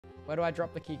Where do I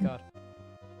drop the key card?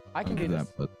 I can do this.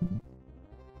 Button.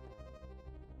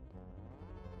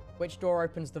 Which door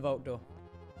opens the vault door?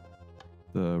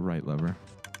 The right lever.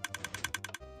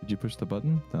 Did you push the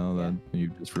button? No, Yeah. you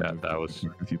just removed that it was-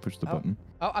 if you push the button.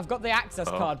 Oh, I've got the access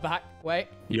card back. Wait.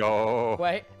 Yo.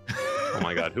 Wait. Oh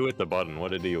my god, who hit the button?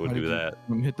 What did he Why do did you that?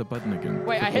 hit the button again.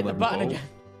 Wait, I Flip hit the lever. button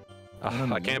again.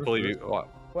 no, I can't believe you.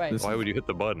 Wait. This- Why would you hit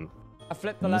the button? I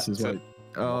flipped the And this left. is why.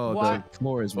 Oh, What? the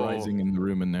floor is rising in the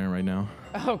room in there right now.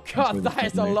 Oh god, where the that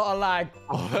is a detonate- lot of lag.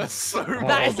 Oh, that's so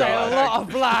That is a bad. lot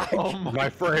of lag. Oh My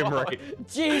frame rate.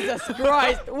 Jesus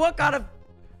Christ. What kind of...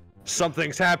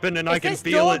 Something's happened and I Is can this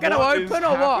feel door it. gonna What is open or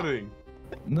what? happening?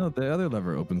 No, the other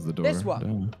lever opens the door. This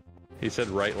one? Duh. He said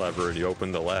right lever and you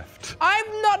opened the left.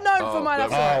 I'm not known for Oh, my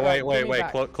left oh, side. Oh, Right, wait, give me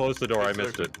back. Close the door. I It's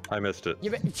missed okay. it. I missed it.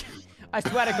 I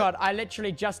swear to God, I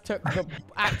literally just took the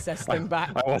access thing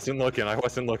back. I wasn't looking.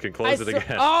 Close it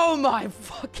again. Oh my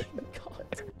fucking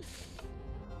God.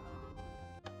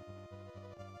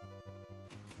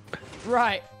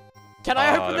 Right. Can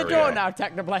I open the there we door go. now,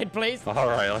 Technoblade, please? All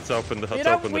right, let's open the. We Let's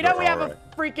open the door. we have All right.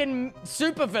 a freaking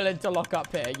super villain to lock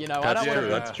up here, you know. I That's don't true. want to.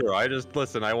 That's true. I just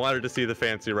listen. I wanted to see the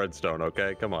fancy redstone.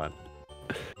 Okay, come on.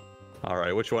 All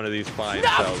right, which one of these fine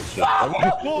cells?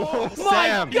 My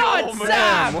Sam! God, Oh,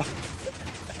 Sam! man.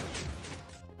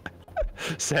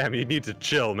 Sam, you need to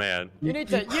chill, man. You need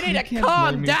to can't calm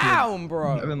blame me for down,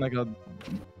 bro. having like a.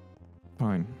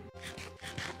 Fine.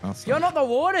 I'll stop. You're not the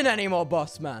warden anymore,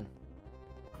 boss man.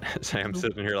 Sam's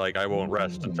sitting here like I won't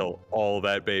rest until all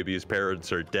that baby's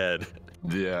parents are dead.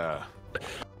 Yeah.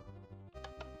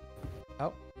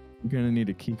 Oh, You're gonna need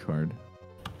a key card.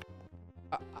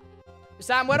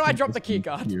 Sam, where do I think drop this the key one's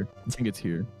card? Here. I think it's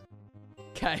here.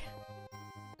 Okay.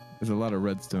 There's a lot of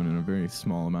redstone in a very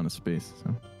small amount of space.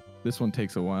 So this one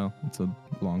takes a while. It's a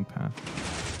long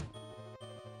path.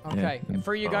 Okay. Yeah.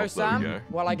 Through you Oh, go, there we Sam. go.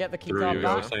 While I get the key Through card you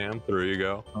go, back. Sam. Through you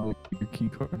go. Oh, your key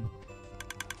card.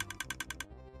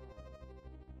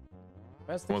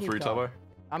 Where's the One key for you, card? Tubbo?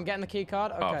 I'm getting the key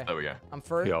card. Okay. Oh, there we go. I'm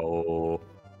through. Yo.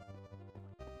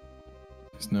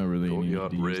 There's no really need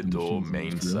Courtyard to use red the door, machines in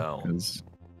main this room, cell. 'cause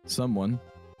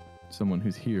someone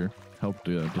who's here helped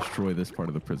destroy this part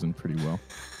of the prison pretty well.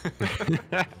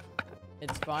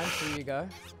 It's fine. Through you go.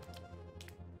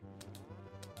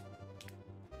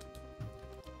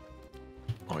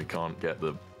 Oh, I can't get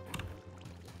the...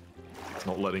 It's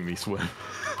not letting me swim.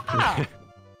 Ah.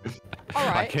 All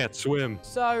I right. can't swim.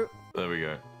 So, There we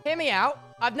go. hear me out.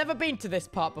 I've never been to this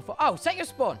part before. Oh, set your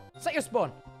spawn. Set your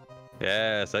spawn.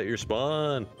 Yeah, set your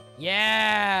spawn.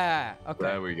 Yeah. Okay.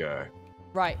 There we go.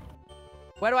 Right.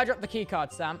 Where do I drop the key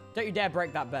card, Sam? Don't you dare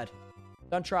break that bed.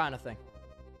 Don't try anything.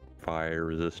 Fire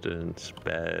resistance,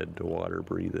 bed, water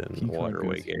breathing, Key card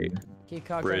waterway goes gate, here. Key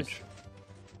card bridge.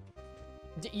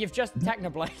 goes... You've just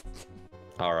Technoblade.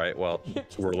 All right, well,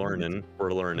 we're learning.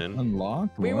 We're learning.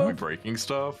 Unlocked? We What? will- Are we breaking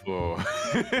stuff, or...?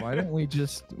 Why don't we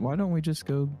just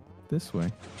go this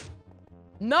way?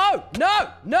 No! No!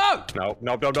 No! Nope,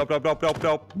 nope, nope, nope, nope, nope, nope,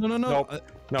 nope. No. Nope.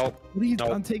 Nope. What are you,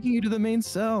 Nope. I'm taking you to the main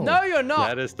cell. No, you're not.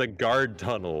 That is the guard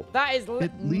tunnel. That is...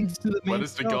 It leads to the main Where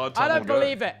does the cell. guard I tunnel don't go?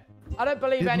 believe it. I don't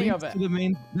believe any of it.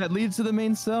 That leads to the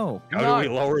main cell. How No. do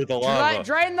we lower the lava?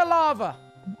 Drain the lava.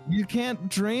 You can't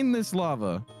drain this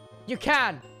lava. You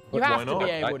can. You But why have to not? be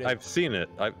able to. I've seen it.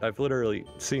 I've literally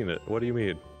seen it. What do you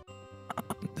mean?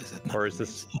 This is not Or is the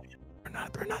this- main cell.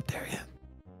 We're not there yet.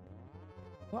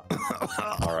 What?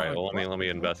 All right, well, let me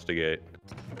investigate.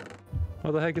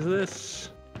 What the heck is this?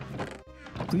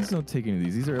 Please don't take any of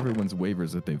these. These are everyone's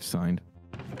waivers that they've signed.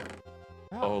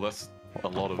 Oh, that's a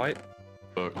lot of Why?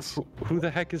 books. Who the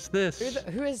heck is this?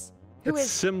 Who is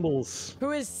Symbols.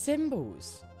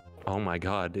 symbols? Oh my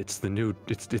god, it's the new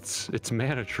it's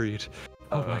mana treat.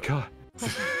 Oh my god.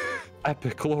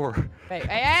 Epic lore.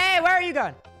 Hey, where are you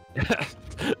going?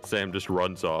 Sam just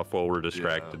runs off while we're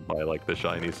distracted by like the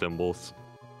shiny symbols.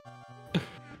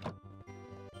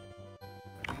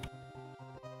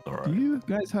 All right. Do you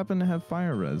guys happen to have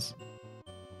fire res?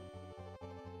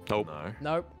 Nope. No.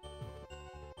 Nope.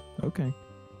 Okay.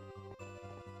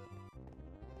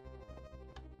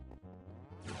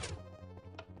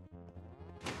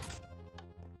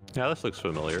 Yeah, this looks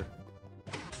familiar.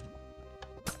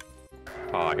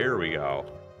 Ah, here we go.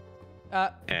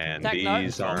 And Techno?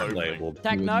 these aren't labeled. You would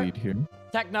Techno. lead here.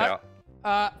 Techno.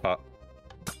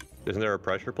 Isn't there a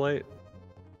pressure plate?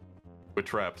 We're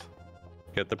trapped.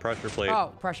 Get the pressure plate.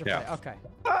 Oh, pressure Yeah. plate.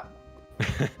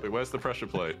 Okay. Wait, where's the pressure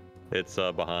plate? It's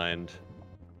behind.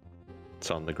 It's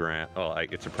on the ground. Oh,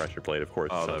 it's a pressure plate, of course.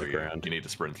 Oh, It's there on the we go. ground. You need to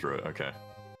sprint through it. Okay.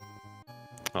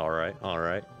 All right, all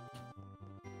right.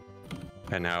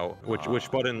 And now,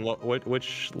 which button?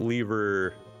 Which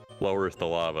lever lowers the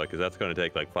lava, because that's going to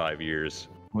take like 5 years.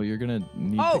 Well, you're gonna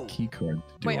need Oh! the key card.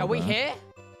 To do Wait, all are we that. here?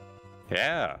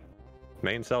 Yeah.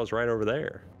 Main cell's right over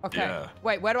there. Okay. Yeah.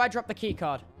 Wait, where do I drop the key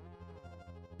card?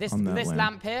 This On that lamp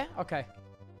lamp. here? Okay.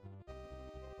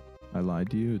 I lied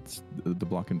to you. It's the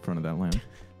block in front of that lamp.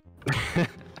 How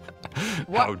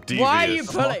Why are you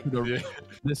devious. pulling?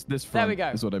 This There front we go.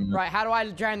 is what I meant. Right, how do I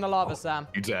drain the lava, Sam?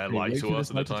 You dare Hey, lie wait to for us this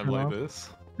at a light to time turn like off. this?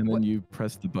 And then What? you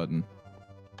press the button.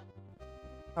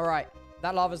 All right,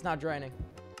 that lava's now draining.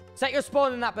 Set your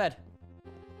spawn in that bed.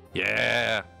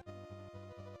 Yeah.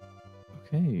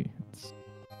 Okay. It's,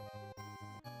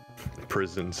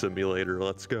 Prison simulator,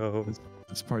 let's go.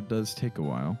 this part does take a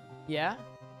while. Yeah?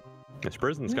 This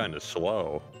prison's kind of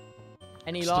slow.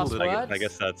 Any Still last did- words? I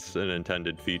guess that's an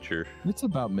intended feature. It's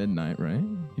about midnight, right?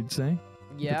 You'd say?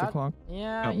 With the Yeah. clock?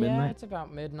 Yeah, About yeah, midnight? it's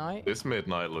about midnight. It's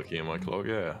midnight looking at my clock,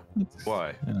 yeah. It's-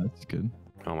 Why? Yeah, that's good.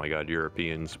 Oh my god,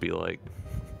 Europeans be like...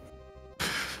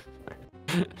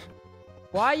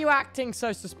 Why are you acting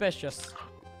so suspicious?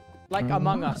 Like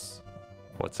Among Us.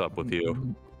 What's up with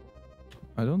you?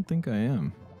 I don't think I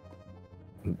am.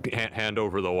 Hand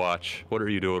over the watch. What are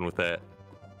you doing with that?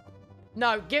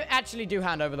 No, actually do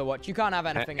hand over the watch. You can't have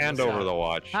anything in Hand the over cell. the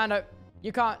watch.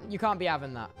 You can't be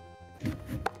having that.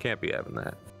 Can't be having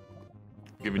that.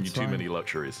 Giving you That's too fine. many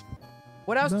luxuries.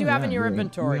 What else No, do you have in yeah, your you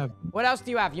inventory? have- What else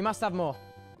do you have? You must have more.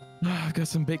 I've got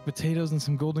some baked potatoes and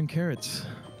some golden carrots.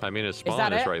 I mean, his that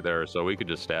spawn is it? right there, so we could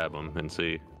just stab him and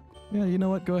see. Yeah, you know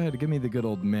what? Go ahead. Give me the good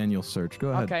old manual search. Go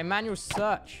ahead. Okay, manual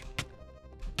search.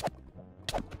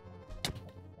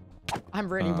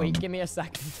 I'm really weak. Give me a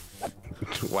second.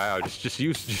 Wow, just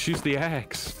use the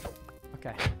axe.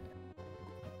 Okay.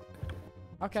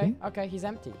 Okay, okay, he's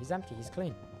empty. He's empty. He's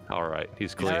clean. All right,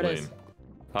 he's There clean. it is.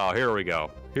 Oh, here we go.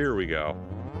 Here we go.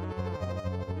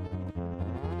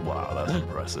 Wow, that's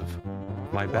impressive.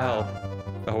 My bell.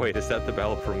 Oh wait, is that the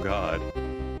bell from God?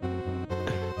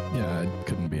 Yeah, I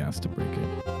couldn't be asked to break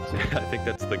it. I think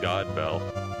that's the God bell.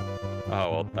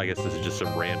 Oh well, I guess this is just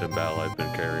some random bell I've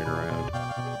been carrying around.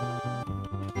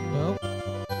 Well,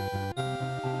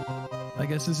 I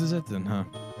guess this is it then, huh?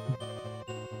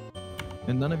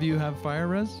 And none of you have fire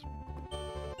res?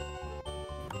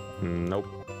 Nope.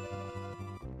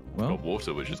 Well, Got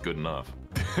water, which is good enough.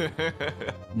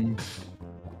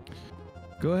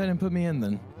 go ahead and put me in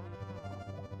then.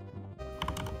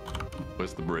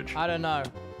 Where's the bridge? I don't know.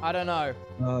 I don't know.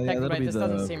 Yeah, that'll Technoblade, be this the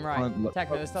doesn't seem right. front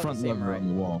Techno, this doesn't front seem lever right. on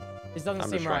the wall. This doesn't I'm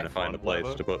seem just trying right. to find a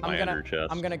place to put my ender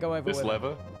chest. I'm gonna go over This with him.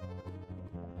 lever?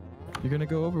 You're gonna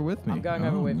go over with me. I'm going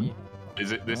over Oh, with no. you.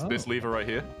 Is it this Oh. lever right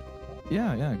here?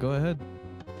 Yeah, yeah, go ahead.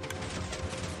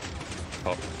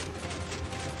 Oh.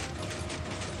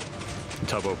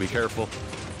 Tubbo, be careful.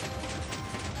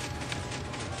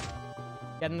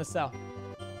 Get in the cell.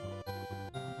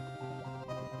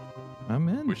 I'm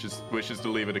in. Which is the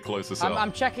lever to close the cell?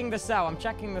 I'm checking the cell. I'm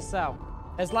checking the cell.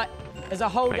 There's a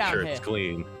hole Make down sure here. it's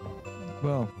clean.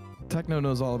 Well, Techno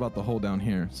knows all about the hole down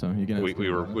here, so you're gonna. We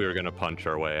were gonna punch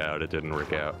our way out. It didn't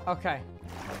work out. Okay.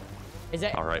 Is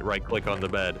it? All right, right click on the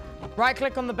bed. Right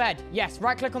click on the bed. Yes,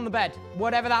 right click on the bed.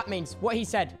 Whatever that means. What he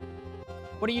said.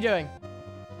 What are you doing?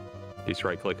 He's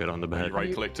right clicking on the bed. You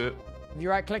right clicked it? Have you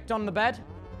right clicked on the bed?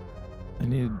 I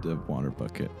need a water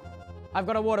bucket. I've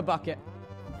got a water bucket.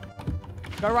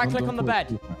 Go right click Don't on the pull it bed.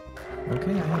 too far.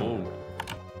 Okay, I am. Oh,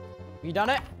 You done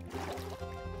it?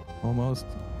 Almost.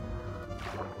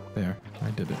 There,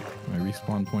 I did it. My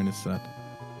respawn point is set.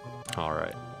 All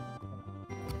right.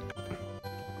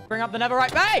 Bring up the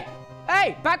netherite. Hey!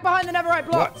 Hey! Back behind the netherite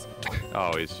blocks!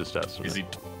 Oh, he's just testing. is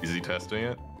he testing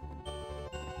it?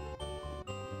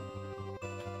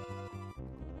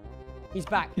 He's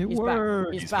back. It He's worked.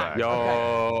 back. He's He's back. back.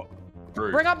 Yo.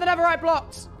 Through. Bring up the netherite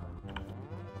blocks!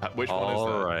 Which one is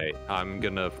All that? right. I'm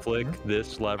gonna flick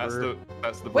this lever.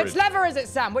 That's the bridge. Which lever is it,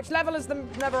 Sam? Which level is the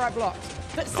netherite blocks?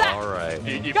 Sam! All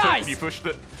right. Guys! You pushed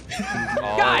it.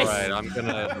 All Guys! right. I'm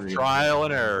gonna trial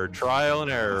and error. Trial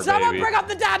and error, Someone baby. bring up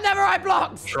the damn netherite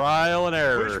blocks! Trial and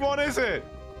error. Which one is it?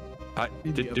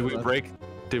 Did we break?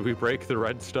 Did we break the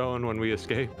redstone when we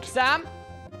escaped? Sam?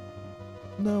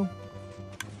 No,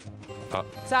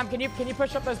 Sam, can you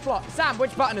push up those blocks? Sam,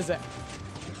 which button is it?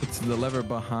 it's the lever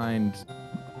behind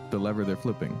the lever they're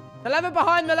flipping. The lever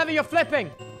behind the lever you're flipping.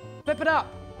 Flip it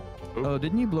up. Oh,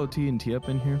 didn't you blow TNT up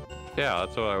in here? Yeah,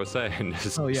 that's what I was saying.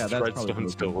 Is Oh yeah, that's probably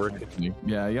redstone's still broken, working. actually.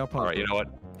 Yeah, y'all All probably. right. You know what?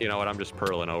 You know what? I'm just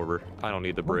purling over. I don't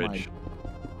need the Oh my- bridge.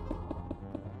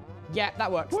 Yeah,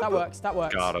 that works. That works. That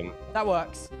works. Got him. That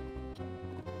works.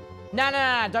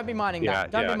 Nah. Don't be mining Yeah,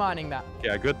 that. Don't yeah. be mining that.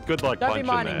 Yeah. Good luck Don't be punching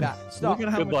mining that. that. Stop. Look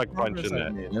at how Good much luck progress punching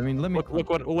I've that. made. I mean, let me.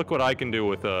 Look what I can do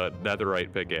with a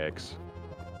netherite pickaxe.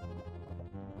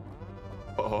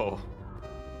 Oh.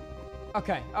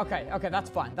 Okay, that's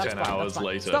fine. That's 10 fine. hours that's fine.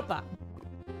 later. Stop that.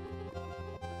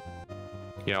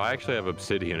 You know, I actually have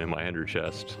obsidian in my ender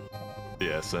chest.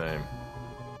 Yeah, same.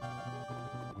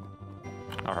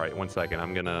 All right, 1 second.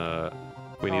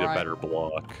 We need a better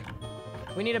block.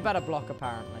 We need a better block,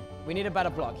 apparently. We need a better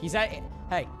block. He's at.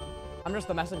 Hey, I'm just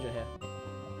the messenger here.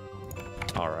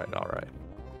 All right.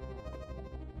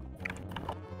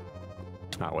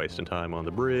 Not wasting time on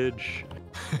the bridge.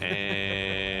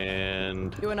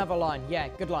 And Do another line. Yeah,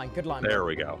 good line. there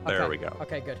we go. There we go.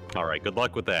 Okay, good. All right. Good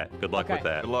luck with that. Good luck with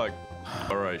that. Good luck.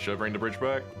 All right, should I bring the bridge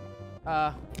back?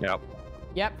 Yep.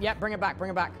 Bring it back.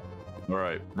 All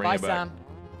right, bring Bye, it back. Sam.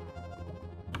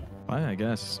 Fine, I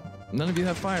guess. None of you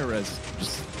have fire res.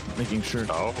 Just making sure.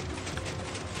 Oh.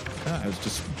 I was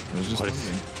just wondering.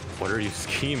 What are you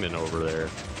scheming over there?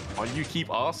 Why do you keep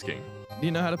asking? Do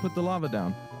you know how to put the lava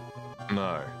down?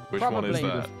 No. Which one is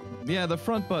Probably. that? Yeah, the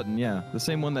front button. Yeah, the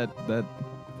same one that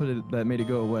made it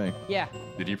go away. Yeah.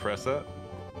 Did you press that?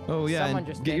 Oh yeah, Someone and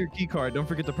just get did. your key card. Don't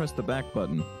forget to press the back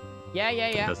button. Yeah.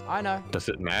 I know. Does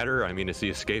it matter? I mean, is he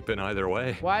escaping either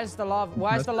way? Why is the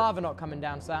lava not coming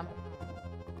down, Sam?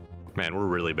 Man, we're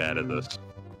really bad at this.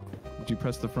 Did you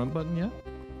press the front button yet?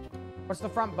 What's the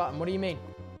front button? What do you mean?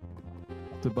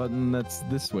 The button that's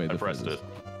this way. I pressed it.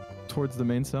 Towards the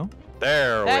main cell.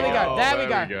 There we go.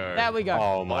 There we go.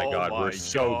 Oh my Oh god, my we're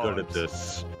so God. good at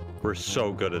this. We're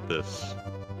so good at this.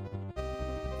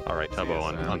 All right, Tubbo,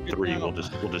 on 3, we'll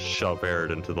just shove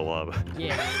Arid into the lava.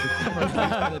 Yeah.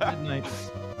 At midnight.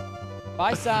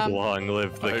 Bye, Sam. Long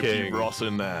live the I hope king. you Ross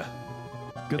in there.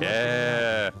 Good luck.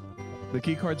 Yeah. The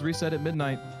key cards reset at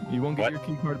midnight. You won't get What? your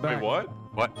key card back. Wait, what?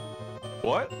 What?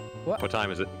 What? What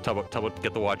time is it? Tubbo,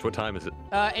 get the watch. What time is it?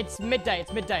 It's midday.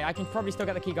 I can probably still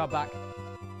get the keycard back.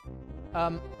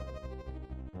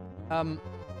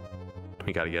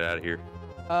 We gotta get out of here.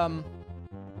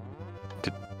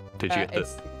 Did you get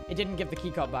this? It didn't give the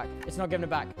keycard back. It's not giving it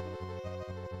back.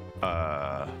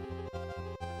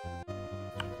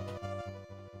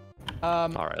 All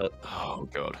right. Oh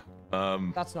god.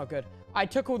 That's not good. I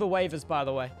took all the waivers, by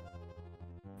the way.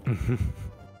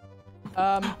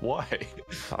 Why?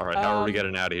 All right. How are we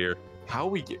getting out of here? How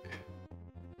we get?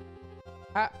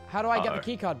 How do I get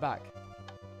the keycard back?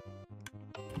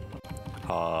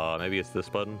 Maybe it's this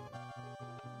button.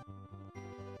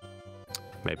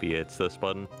 Maybe it's this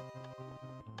button.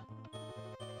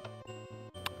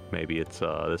 Maybe it's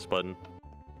this button.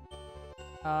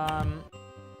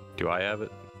 Do I have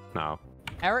it? No.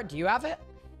 Eric, do you have it?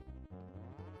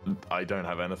 I don't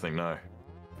have anything, no.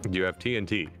 Do you have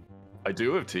TNT? I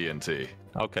do have TNT.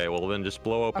 Okay, well then just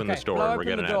blow open Okay, this door blow and we're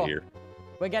open the getting out of door. here.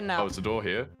 We're getting Oh, out. it's a door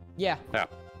here? Yeah. Yeah.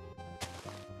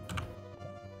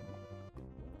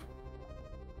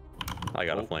 I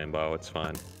got a flame bow, it's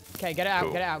fine. Okay, get it out,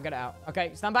 Cool. get it out.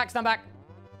 Okay, stand back.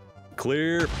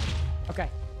 Clear. Okay,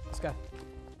 let's go.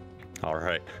 All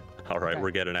right, Okay.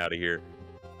 we're getting out of here.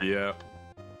 Yeah.